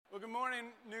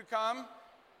morning, Newcom.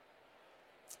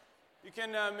 You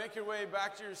can make your way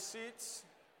back to your seats.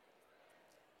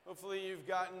 Hopefully you've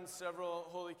gotten several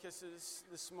holy kisses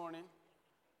this morning.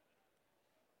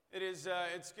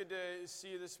 It's good to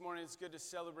see you this morning. It's good to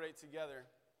celebrate together.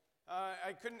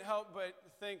 I couldn't help but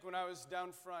think when I was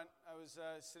down front, I was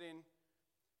sitting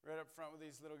right up front with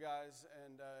these little guys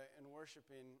and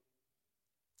worshiping,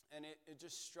 and it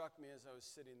just struck me as I was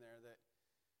sitting there that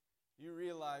you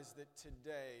realize that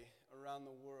today, around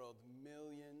the world,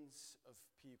 millions of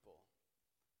people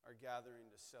are gathering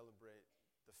to celebrate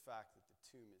the fact that the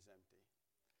tomb is empty.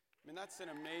 I mean, that's an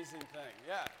amazing thing,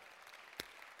 yeah.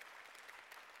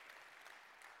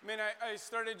 I mean, I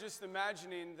started just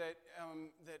imagining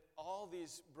that all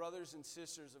these brothers and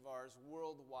sisters of ours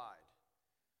worldwide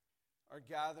are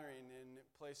gathering in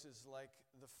places like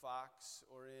the Fox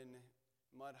or in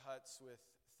mud huts with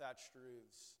thatched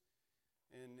roofs,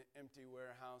 in empty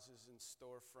warehouses and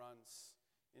storefronts,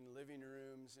 in living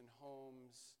rooms and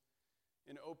homes,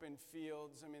 in open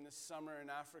fields. I mean, this summer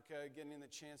in Africa, getting the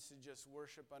chance to just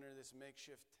worship under this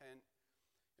makeshift tent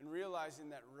and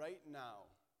realizing that right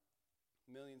now,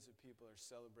 millions of people are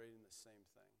celebrating the same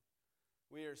thing.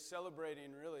 We are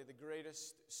celebrating really the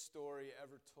greatest story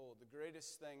ever told, the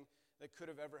greatest thing that could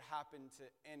have ever happened to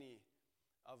any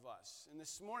of us. And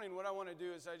this morning, what I want to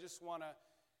do is I just want to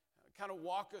kind of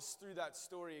walk us through that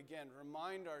story again,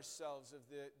 remind ourselves of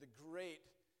the great,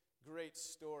 great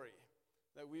story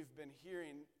that we've been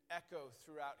hearing echo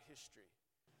throughout history.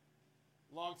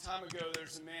 A long time ago,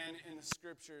 there's a man in the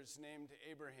scriptures named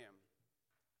Abraham.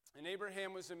 And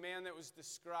Abraham was a man that was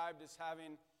described as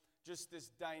having just this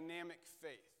dynamic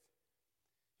faith.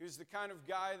 He was the kind of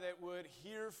guy that would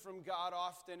hear from God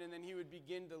often, and then he would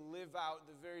begin to live out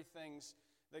the very things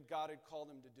that God had called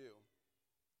him to do.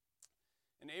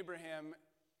 And Abraham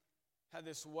had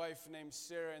this wife named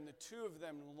Sarah, and the two of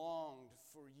them longed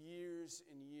for years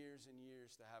and years and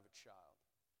years to have a child.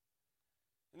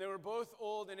 And they were both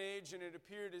old in age, and it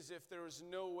appeared as if there was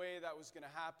no way that was going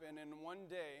to happen. And one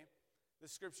day, the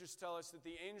scriptures tell us that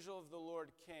the angel of the Lord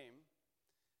came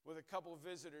with a couple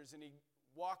visitors, and he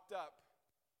walked up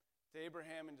to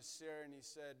Abraham and to Sarah, and he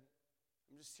said,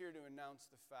 "I'm just here to announce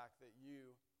the fact that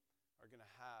you are going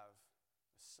to have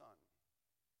a son."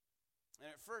 And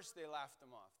at first, they laughed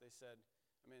him off. They said,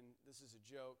 this is a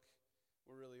joke.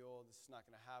 We're really old. This is not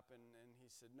going to happen. And he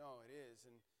said, no, it is.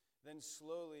 And then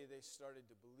slowly, they started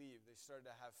to believe. They started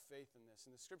to have faith in this.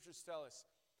 And the scriptures tell us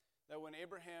that when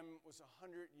Abraham was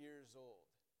 100 years old,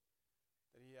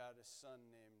 that he had a son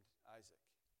named Isaac.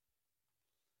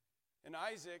 And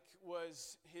Isaac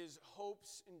was his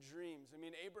hopes and dreams.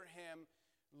 Abraham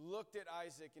looked at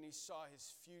Isaac and he saw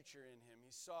his future in him.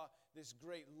 He saw this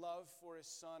great love for his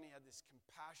son. He had this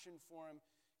compassion for him.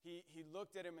 He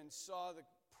looked at him and saw the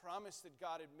promise that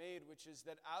God had made, which is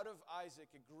that out of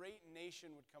Isaac a great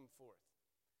nation would come forth.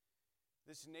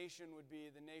 This nation would be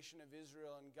the nation of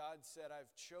Israel, and God said,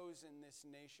 I've chosen this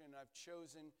nation. I've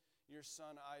chosen your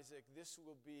son Isaac. This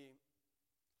will be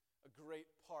a great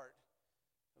part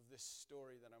of this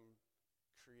story that I'm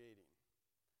creating.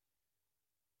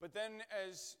 But then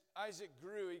as Isaac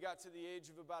grew, he got to the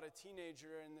age of about a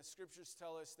teenager, and the scriptures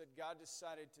tell us that God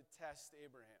decided to test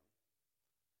Abraham.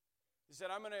 He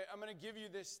said, I'm going to give you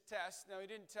this test. Now, he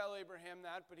didn't tell Abraham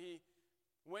that, but he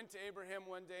went to Abraham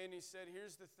one day and he said,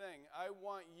 here's the thing. I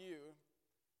want you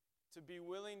to be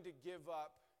willing to give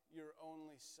up your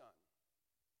only son.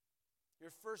 Your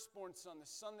firstborn son, the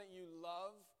son that you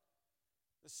love,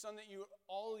 the son that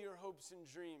all your hopes and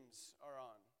dreams are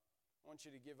on. I want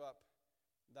you to give up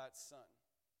that son.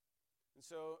 And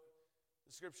so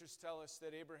the scriptures tell us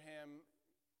that Abraham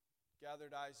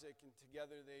gathered Isaac, and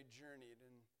together they journeyed.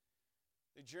 And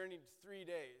they journeyed 3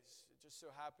 days. It just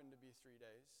so happened to be 3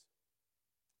 days.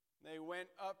 They went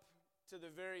up to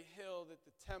the very hill that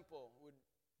the temple would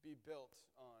be built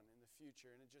on in the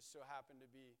future, and it just so happened to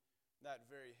be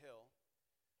that very hill.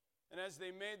 And as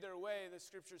they made their way, the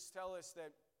scriptures tell us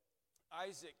that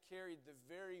Isaac carried the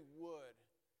very wood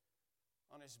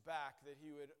on his back that he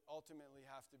would ultimately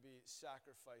have to be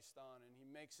sacrificed on. And he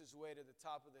makes his way to the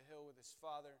top of the hill with his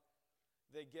father.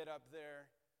 They get up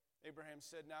there. Abraham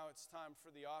said, now it's time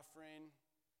for the offering.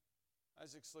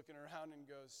 Isaac's looking around and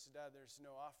goes, Dad, there's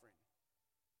no offering.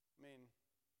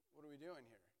 What are we doing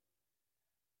here?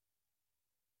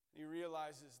 He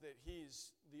realizes that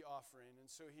he's the offering.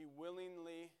 And so he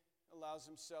willingly allows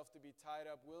himself to be tied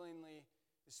up, willingly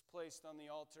is placed on the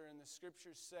altar. And the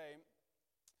scriptures say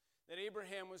that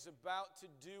Abraham was about to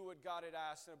do what God had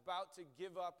asked, and about to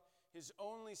give up his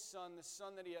only son, the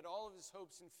son that he had all of his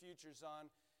hopes and futures on.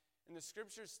 And the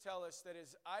scriptures tell us that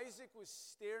as Isaac was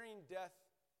staring death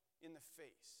in the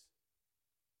face,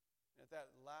 And at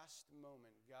that last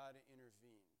moment, God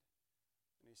intervened.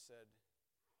 And he said,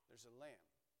 there's a lamb.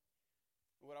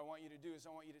 And what I want you to do is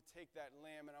I want you to take that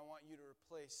lamb and I want you to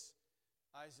replace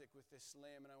Isaac with this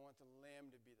lamb, and I want the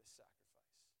lamb to be the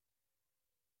sacrifice.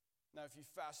 Now, if you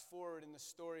fast forward in the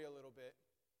story a little bit,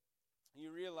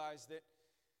 you realize that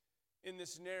in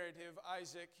this narrative,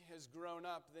 Isaac has grown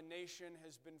up, the nation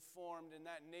has been formed, and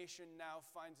that nation now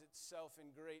finds itself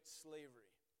in great slavery.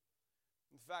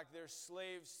 In fact, they're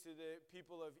slaves to the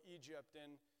people of Egypt,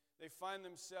 and they find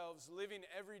themselves living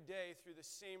every day through the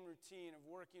same routine of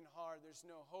working hard. There's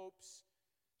no hopes,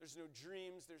 there's no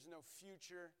dreams, there's no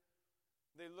future.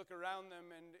 They look around them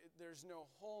and there's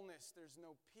no wholeness, there's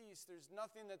no peace, there's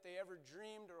nothing that they ever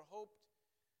dreamed or hoped.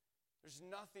 There's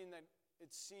nothing that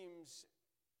it seems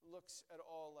looks at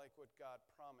all like what God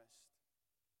promised.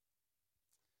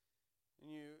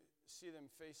 And you see them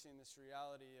facing this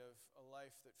reality of a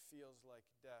life that feels like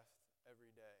death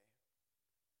every day.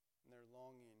 And they're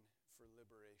longing for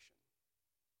liberation.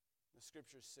 The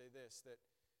scriptures say this, that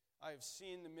I have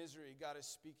seen the misery. God is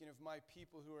speaking of my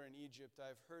people who are in Egypt.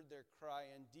 I have heard their cry.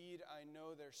 Indeed, I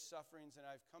know their sufferings, and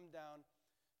I've come down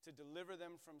to deliver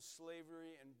them from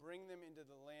slavery and bring them into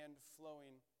the land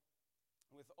flowing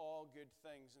with all good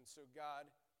things. And so God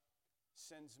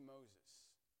sends Moses.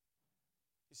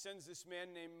 He sends this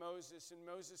man named Moses, and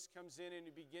Moses comes in and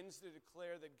he begins to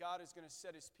declare that God is going to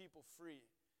set his people free.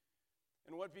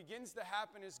 And what begins to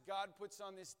happen is God puts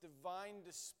on this divine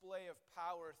display of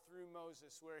power through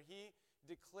Moses, where he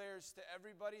declares to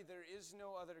everybody, there is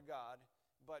no other God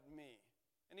but me.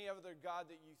 Any other God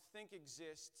that you think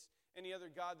exists, any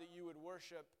other God that you would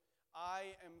worship,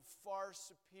 I am far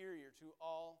superior to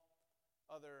all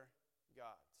other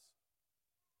gods.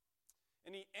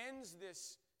 And he ends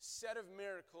this set of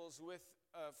miracles with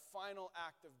a final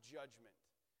act of judgment.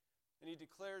 And he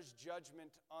declares judgment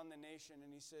on the nation,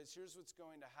 and he says, here's what's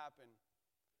going to happen.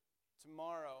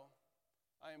 Tomorrow,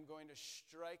 I am going to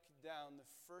strike down the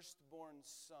firstborn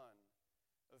son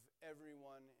of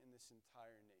everyone in this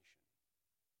entire nation.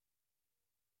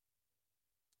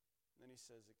 And then he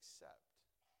says, accept.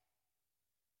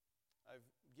 I've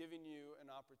given you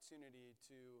an opportunity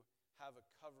to have a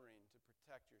covering to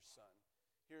protect your son.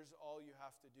 Here's all you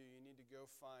have to do. You need to go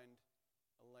find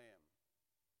a lamb.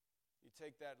 You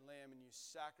take that lamb and you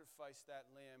sacrifice that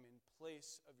lamb in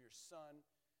place of your son.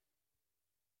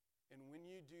 And when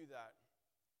you do that,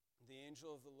 the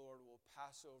angel of the Lord will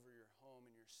pass over your home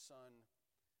and your son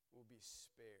will be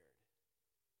spared.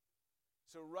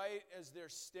 So right as they're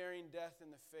staring death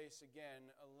in the face again,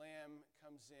 a lamb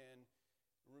comes in,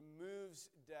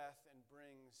 removes death, and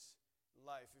brings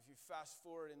life. If you fast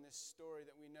forward in this story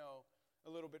that we know a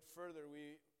little bit further,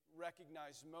 we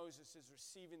recognize Moses is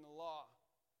receiving the law.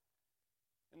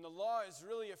 And the law is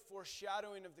really a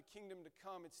foreshadowing of the kingdom to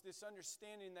come. It's this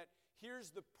understanding that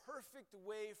here's the perfect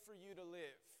way for you to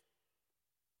live.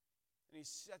 And he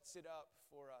sets it up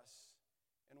for us.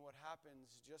 And what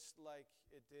happens, just like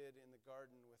it did in the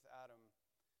garden with Adam,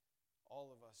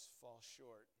 all of us fall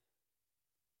short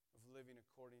of living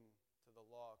according to the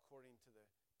law, according to the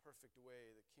perfect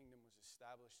way the kingdom was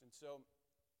established. And so,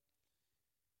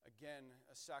 again,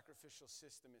 a sacrificial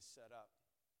system is set up.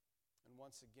 And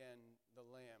once again, the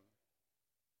Lamb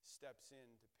steps in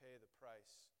to pay the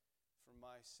price for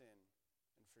my sin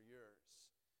and for yours.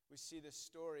 We see this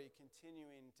story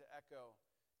continuing to echo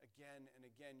again and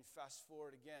again. You fast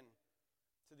forward again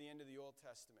to the end of the Old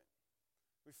Testament.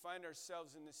 We find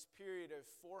ourselves in this period of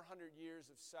 400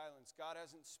 years of silence. God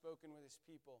hasn't spoken with his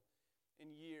people in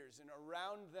years. And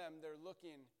around them, they're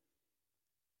looking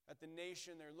at the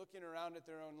nation, they're looking around at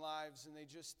their own lives, and they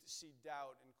just see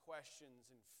doubt and questions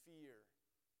and fear,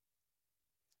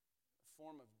 a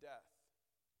form of death.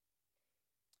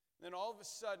 And then all of a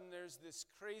sudden, there's this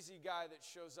crazy guy that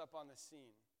shows up on the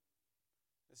scene.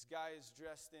 This guy is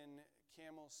dressed in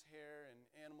camel's hair and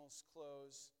animal's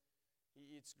clothes.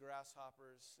 He eats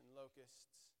grasshoppers and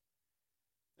locusts.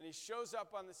 And he shows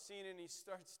up on the scene and he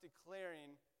starts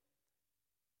declaring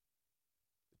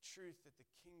the truth that the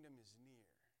kingdom is near.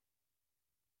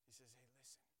 He says, hey,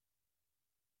 listen,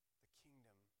 the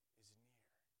kingdom is near.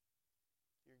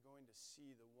 You're going to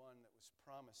see the one that was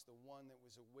promised, the one that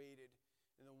was awaited,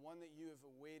 and the one that you have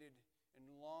awaited and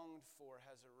longed for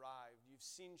has arrived. You've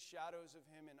seen shadows of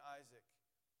him in Isaac.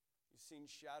 You've seen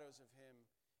shadows of him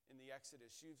in the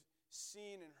Exodus. You've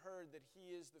seen and heard that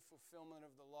he is the fulfillment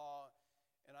of the law,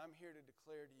 and I'm here to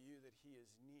declare to you that he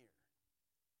is near,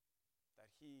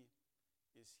 that he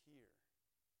is here.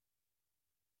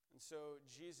 And so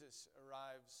Jesus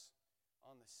arrives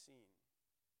on the scene.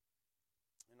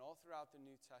 And all throughout the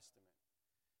New Testament,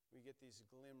 we get these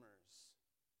glimmers,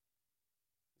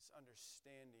 this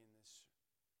understanding, this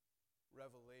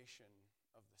revelation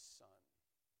of the Son.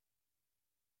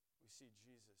 We see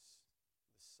Jesus,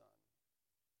 the Son.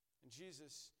 And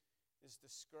Jesus is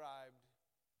described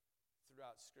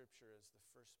throughout Scripture as the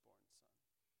firstborn son.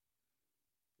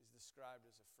 He's described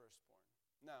as a firstborn.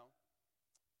 Now,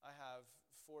 I have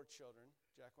 4 children.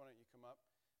 Jack, why don't you come up?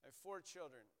 I have 4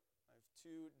 children. I have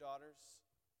 2 daughters,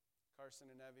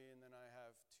 Carson and Evie, and then I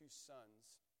have 2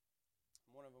 sons.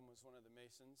 One of them was one of the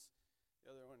Masons.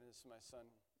 The other one is my son,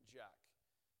 Jack.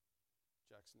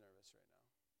 Jack's nervous right now.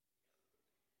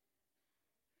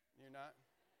 You're not?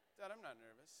 Dad, I'm not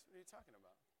nervous. What are you talking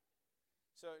about?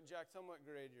 So, Jack, tell me what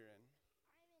grade you're in.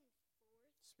 I'm in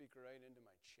 4th. Speak right into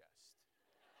my chest.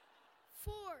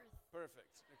 4th.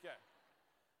 Perfect. Okay.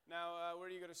 Now, where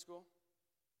do you go to school?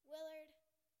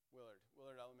 Willard.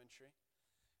 Willard Elementary.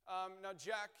 Now,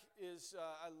 Jack is,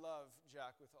 I love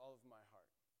Jack with all of my heart.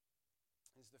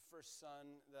 He's the first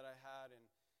son that I had,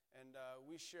 and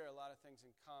we share a lot of things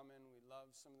in common. We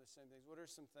love some of the same things. What are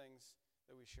some things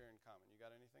that we share in common? You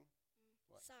got anything?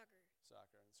 What? Soccer.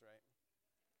 Soccer, that's right.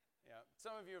 Yeah,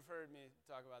 some of you have heard me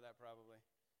talk about that probably.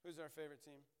 Who's our favorite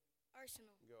team?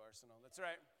 Arsenal. Go Arsenal, that's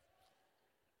right.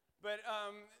 But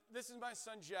this is my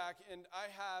son Jack, and I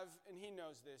have, and he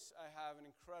knows this, I have an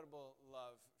incredible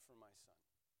love for my son.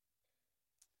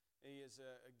 He is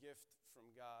a gift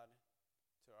from God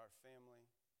to our family,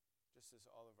 just as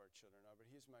all of our children are, but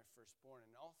he's my firstborn.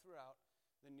 And all throughout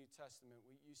the New Testament,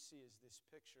 what you see is this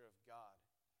picture of God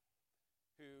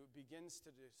who begins to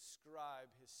describe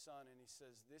his son, and he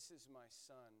says, "This is my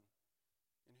son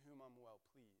in whom I'm well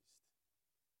pleased.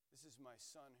 This is my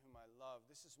son whom I love.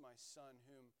 This is my son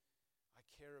whom I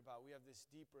care about." We have this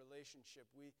deep relationship.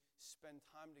 We spend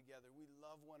time together. We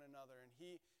love one another. And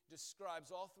he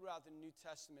describes all throughout the New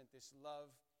Testament this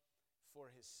love for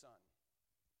his son.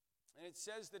 And it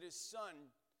says that his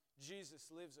son,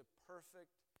 Jesus, lives a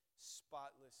perfect,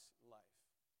 spotless life.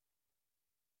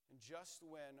 And just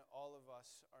when all of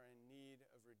us are in need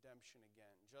of redemption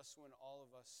again, just when all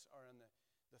of us are in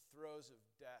the throes of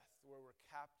death, where we're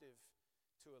captive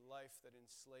to a life that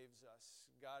enslaves us,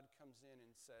 God comes in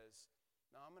and says,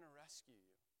 "No, I'm going to rescue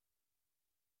you.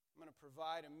 I'm going to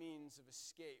provide a means of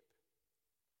escape."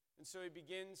 And so he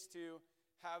begins to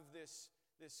have this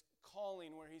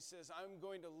calling where he says, "I'm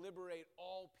going to liberate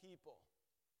all people."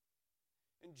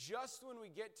 And just when we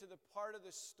get to the part of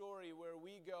the story where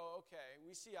we go, okay,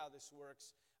 we see how this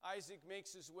works. Isaac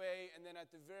makes his way, and then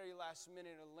at the very last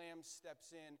minute, a lamb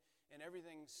steps in, and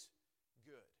everything's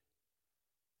good.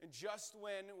 And just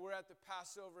when we're at the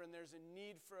Passover and there's a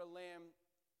need for a lamb,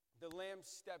 the lamb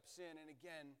steps in, and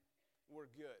again, we're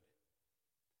good.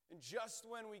 And just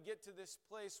when we get to this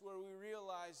place where we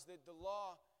realize that the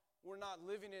law, we're not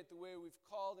living it the way we've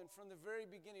called, and from the very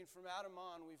beginning, from Adam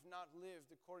on, we've not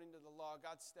lived according to the law,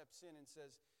 God steps in and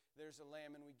says, "There's a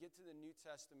lamb." And we get to the New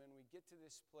Testament, and we get to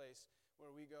this place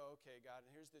where we go, "Okay, God,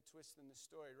 here's the twist in the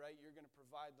story, right? You're going to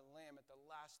provide the lamb at the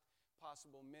last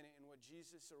possible minute." And what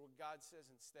Jesus, or what God says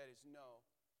instead is, "No,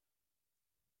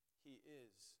 he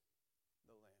is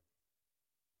the lamb."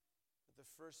 That the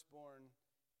firstborn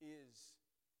is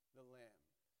the lamb.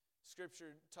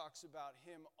 Scripture talks about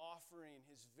him offering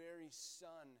his very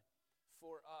son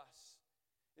for us.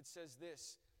 It says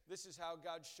this is how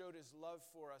God showed his love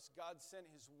for us. God sent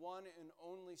his one and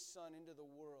only Son into the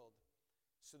world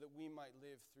so that we might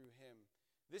live through him.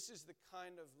 This is the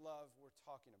kind of love we're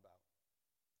talking about.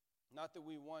 Not that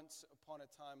we once upon a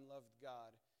time loved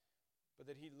God, but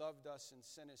that he loved us and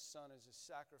sent his Son as a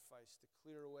sacrifice to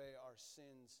clear away our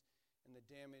sins and the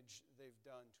damage they've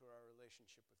done to our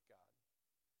relationship with God.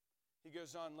 He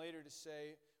goes on later to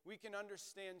say, we can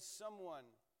understand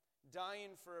someone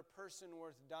dying for a person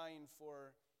worth dying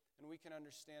for, and we can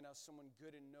understand how someone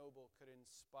good and noble could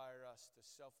inspire us to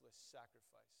selfless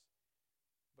sacrifice.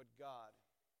 But God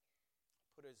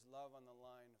put his love on the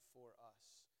line for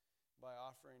us by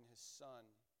offering his Son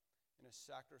in a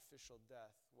sacrificial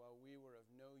death while we were of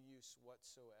no use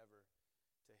whatsoever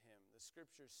to him. The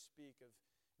scriptures speak of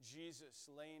Jesus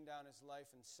laying down his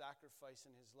life and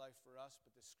sacrificing his life for us,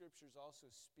 but the scriptures also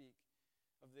speak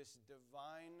of this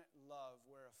divine love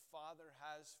where a father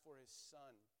has for his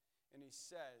son, and he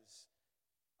says,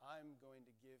 "I'm going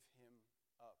to give him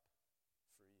up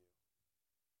for you."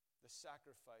 The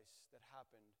sacrifice that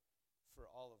happened for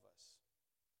all of us.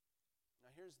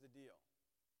 Now here's the deal.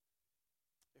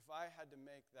 If I had to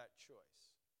make that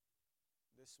choice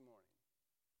this morning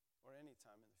or any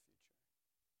time in the future,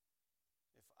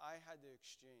 if I had to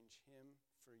exchange him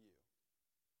for you,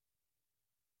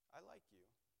 I like you.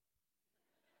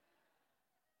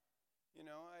 You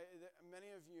know,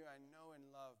 many of you I know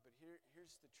and love, but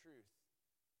here's the truth.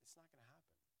 It's not going to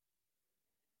happen.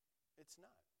 It's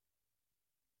not.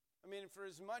 I mean, for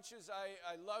as much as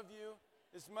I love you,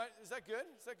 is that good?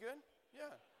 Is that good?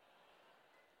 Yeah.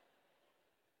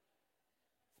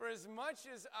 For as much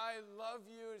as I love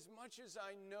you, as much as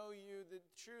I know you, the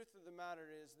truth of the matter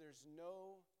is there's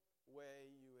no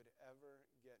way you would ever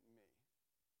get me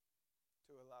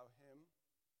to allow him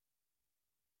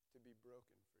to be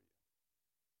broken for you,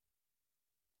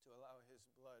 to allow his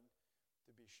blood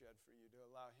to be shed for you, to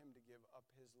allow him to give up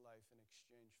his life in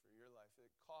exchange for your life. The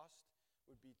cost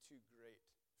would be too great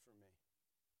for me.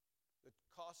 The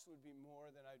cost would be more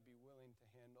than I'd be willing to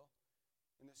handle.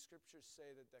 And the scriptures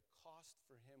say that the cost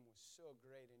for him was so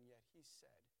great, and yet he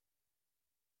said,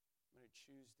 I'm going to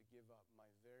choose to give up my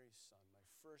very son, my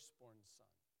firstborn son,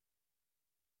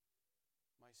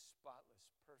 my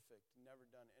spotless, perfect, never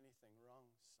done anything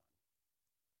wrong son,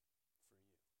 for you.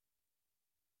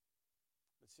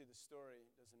 But see, the story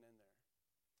doesn't end there.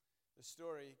 The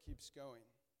story keeps going.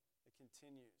 It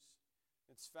continues.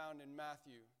 It's found in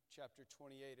Matthew chapter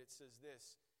 28. It says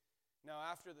this, Now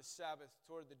after the Sabbath,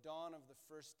 toward the dawn of the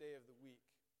first day of the week,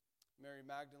 Mary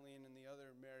Magdalene and the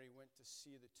other Mary went to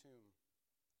see the tomb.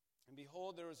 And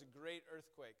behold, there was a great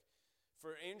earthquake,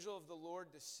 for an angel of the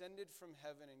Lord descended from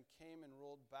heaven and came and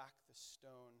rolled back the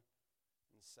stone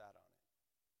and sat on it.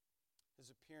 His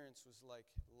appearance was like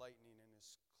lightning and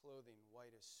his clothing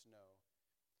white as snow.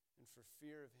 And for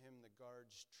fear of him, the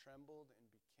guards trembled and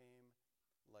became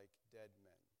like dead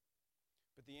men.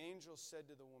 But the angel said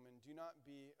to the woman, Do not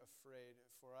be afraid,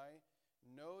 for I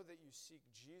know that you seek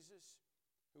Jesus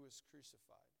who was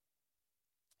crucified.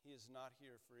 He is not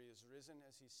here, for he is risen,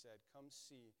 as he said. Come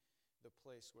see the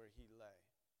place where he lay.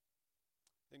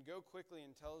 Then go quickly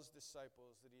and tell his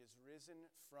disciples that he is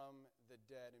risen from the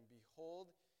dead. And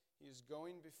behold, he is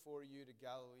going before you to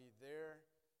Galilee. There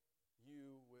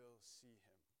you will see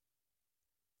him.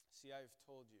 See, I have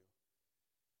told you.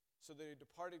 So they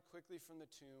departed quickly from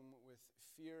the tomb with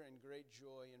fear and great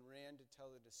joy and ran to tell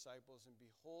the disciples. And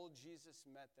behold, Jesus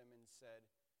met them and said,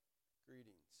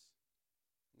 Greetings.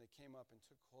 And they came up and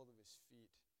took hold of his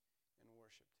feet and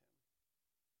worshipped him.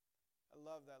 I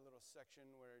love that little section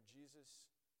where Jesus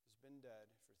has been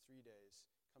dead for 3 days,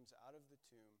 comes out of the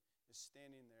tomb, is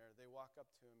standing there. They walk up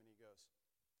to him and he goes,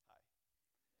 Hi.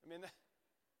 I mean,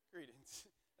 greetings.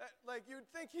 Like you'd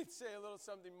think he'd say a little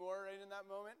something more right in that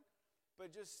moment, but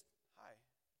just, hi,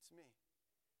 it's me.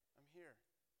 I'm here.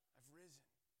 I've risen.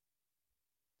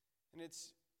 And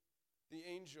it's the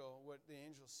angel, what the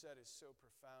angel said is so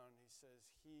profound. He says,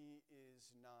 He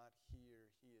is not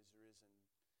here, he is risen.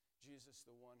 Jesus,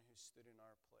 the one who stood in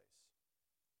our place,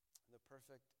 the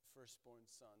perfect firstborn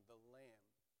son, the lamb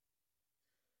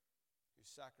who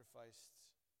sacrificed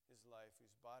his life,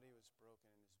 whose body was broken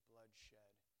and his blood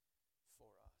shed for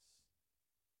us,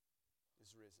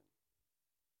 is risen.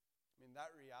 I mean, that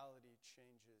reality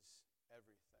changes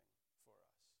everything for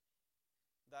us.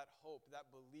 That hope,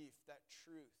 that belief, that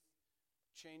truth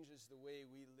changes the way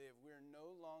we live. We're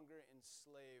no longer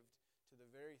enslaved to the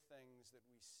very things that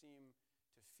we seem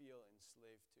to feel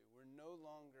enslaved to. We're no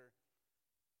longer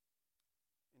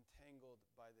entangled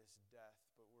by this death,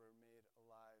 but we're made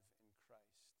alive in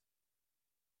Christ.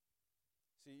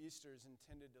 See, Easter is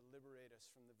intended to liberate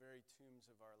us from the very tombs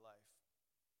of our life.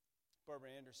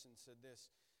 Barbara Anderson said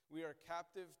this, We are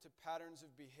captive to patterns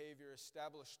of behavior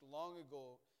established long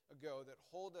ago that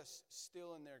hold us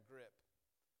still in their grip.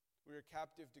 We are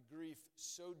captive to grief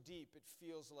so deep it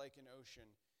feels like an ocean,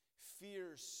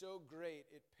 fear so great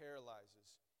it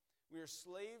paralyzes. We are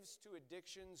slaves to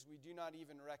addictions we do not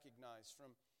even recognize,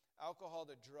 from alcohol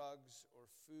to drugs or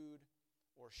food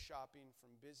or shopping,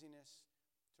 from busyness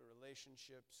to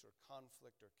relationships or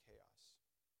conflict or chaos.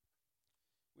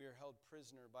 We are held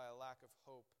prisoner by a lack of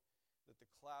hope that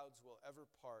the clouds will ever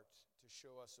part to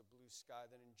show us a blue sky,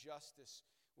 that injustice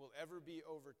will ever be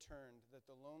overturned, that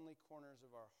the lonely corners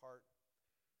of our heart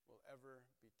will ever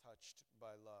be touched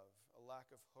by love. A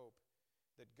lack of hope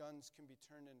that guns can be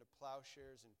turned into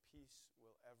plowshares and peace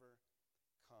will ever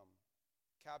come.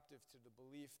 Captive to the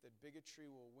belief that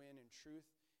bigotry will win and truth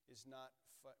is not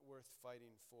worth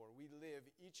fighting for. We live,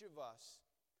 each of us,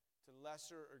 to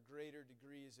lesser or greater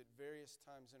degrees at various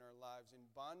times in our lives, in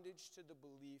bondage to the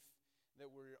belief that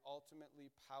we're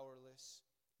ultimately powerless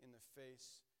in the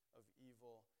face of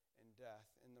evil and death.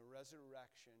 And the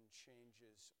resurrection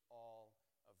changes all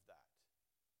of that.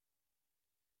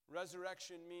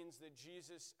 Resurrection means that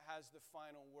Jesus has the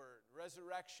final word.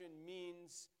 Resurrection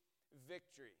means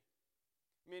victory.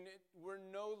 I mean, we're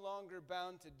no longer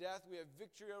bound to death. We have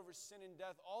victory over sin and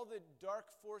death. All the dark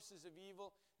forces of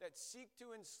evil that seek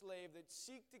to enslave, that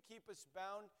seek to keep us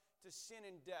bound to sin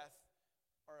and death,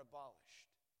 are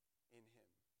abolished. in him.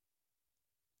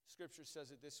 Scripture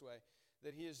says it this way,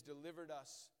 that he has delivered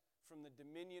us from the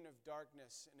dominion of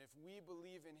darkness, and if we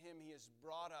believe in him, he has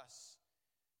brought us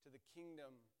to the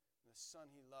kingdom, the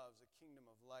Son he loves, a kingdom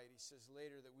of light. He says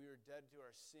later that we were dead to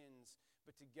our sins,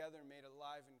 but together made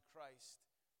alive in Christ.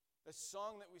 The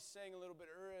song that we sang a little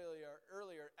bit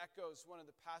earlier echoes one of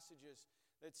the passages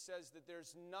that says that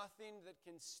there's nothing that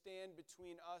can stand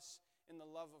between us and the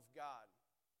love of God.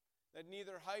 That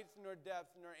neither height nor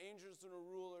depth, nor angels nor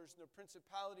rulers, nor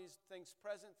principalities, things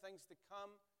present, things to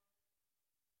come,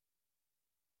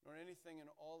 nor anything in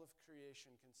all of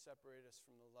creation can separate us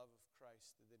from the love of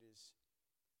Christ that is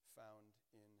found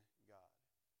in God.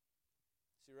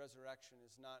 See, resurrection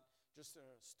is not just a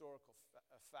historical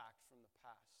fact from the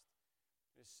past.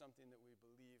 It is something that we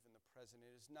believe in the present.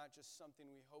 It is not just something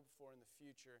we hope for in the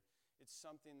future. It's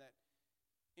something that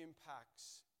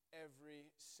impacts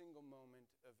every single moment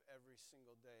of every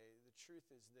single day. The truth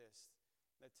is this,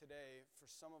 that today, for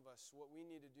some of us, what we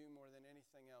need to do more than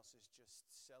anything else is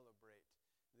just celebrate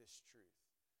this truth.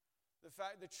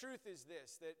 The truth is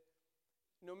this, that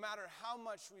no matter how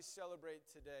much we celebrate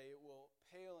today, it will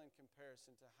pale in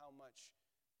comparison to how much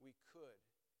we could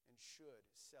and should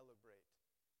celebrate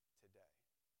today.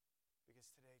 Because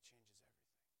today changes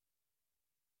everything.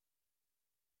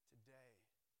 Today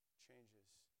changes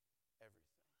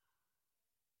everything.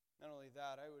 Not only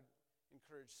that, I would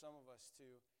encourage some of us to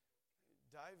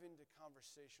dive into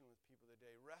conversation with people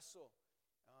today. Wrestle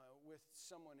with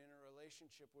someone in a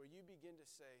relationship where you begin to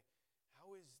say,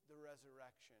 how is the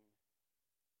resurrection?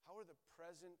 How are the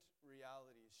present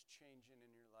realities changing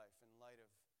in your life in light of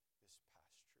this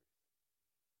past truth?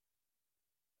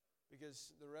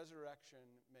 Because the resurrection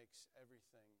makes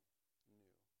everything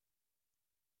new.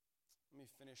 Let me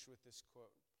finish with this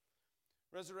quote.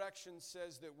 Resurrection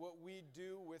says that what we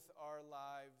do with our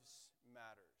lives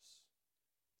matters.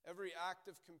 Every act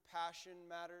of compassion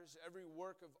matters. Every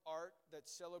work of art that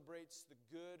celebrates the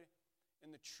good and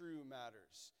the true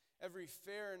matters. Every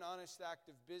fair and honest act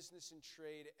of business and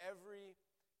trade, every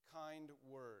kind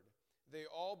word. They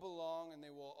all belong and they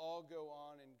will all go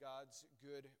on in God's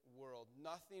good world.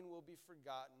 Nothing will be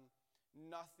forgotten.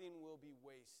 Nothing will be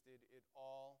wasted. It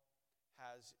all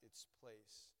has its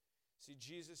place. See,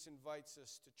 Jesus invites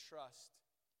us to trust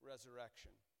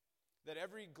resurrection. That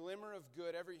every glimmer of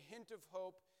good, every hint of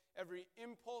hope, every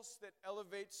impulse that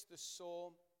elevates the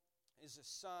soul is a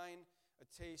sign, a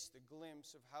taste, a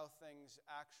glimpse of how things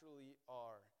actually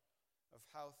are, of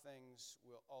how things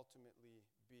will ultimately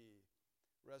be.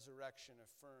 Resurrection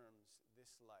affirms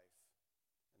this life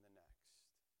and the next.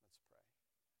 Let's pray.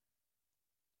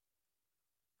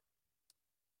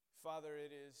 Father, it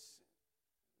is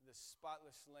the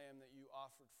spotless lamb that you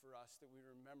offered for us that we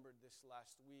remembered this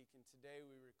last week, and today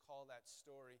we recall that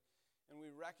story. And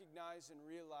we recognize and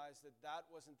realize that that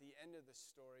wasn't the end of the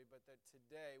story, but that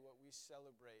today what we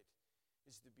celebrate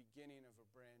is the beginning of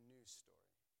a brand new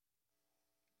story.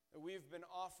 That we've been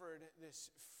offered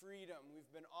this freedom. We've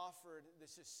been offered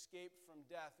this escape from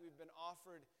death. We've been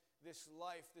offered this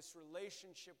life, this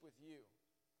relationship with you.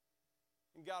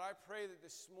 And God, I pray that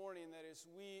this morning that as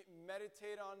we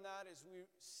meditate on that, as we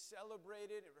celebrate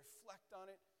it and reflect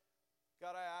on it,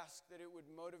 God, I ask that it would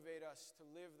motivate us to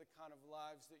live the kind of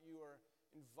lives that you are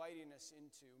inviting us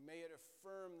into. May it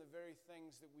affirm the very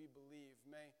things that we believe.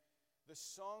 May the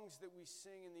songs that we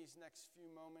sing in these next few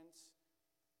moments,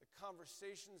 the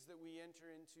conversations that we enter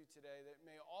into today, that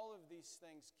may all of these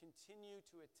things continue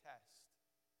to attest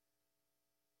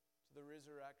to the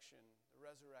resurrection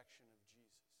of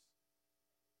Jesus.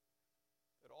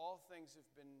 That all things have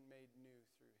been made new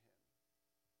through him.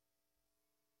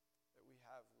 That we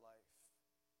have life.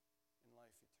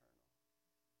 Life eternal.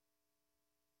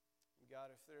 And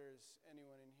God, if there is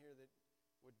anyone in here that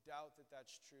would doubt that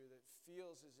that's true, that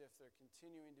feels as if they're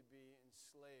continuing to be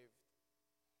enslaved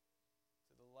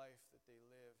to the life that they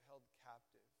live, held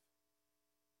captive,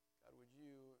 God, would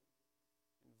you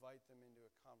invite them into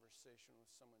a conversation with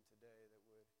someone today that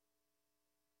would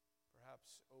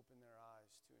perhaps open their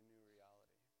eyes to a new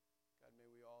reality? God, may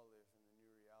we all live in the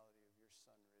new reality of your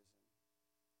Son risen,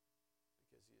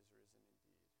 because he is risen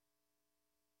indeed.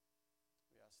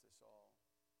 We ask this all.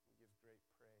 We give great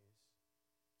praise.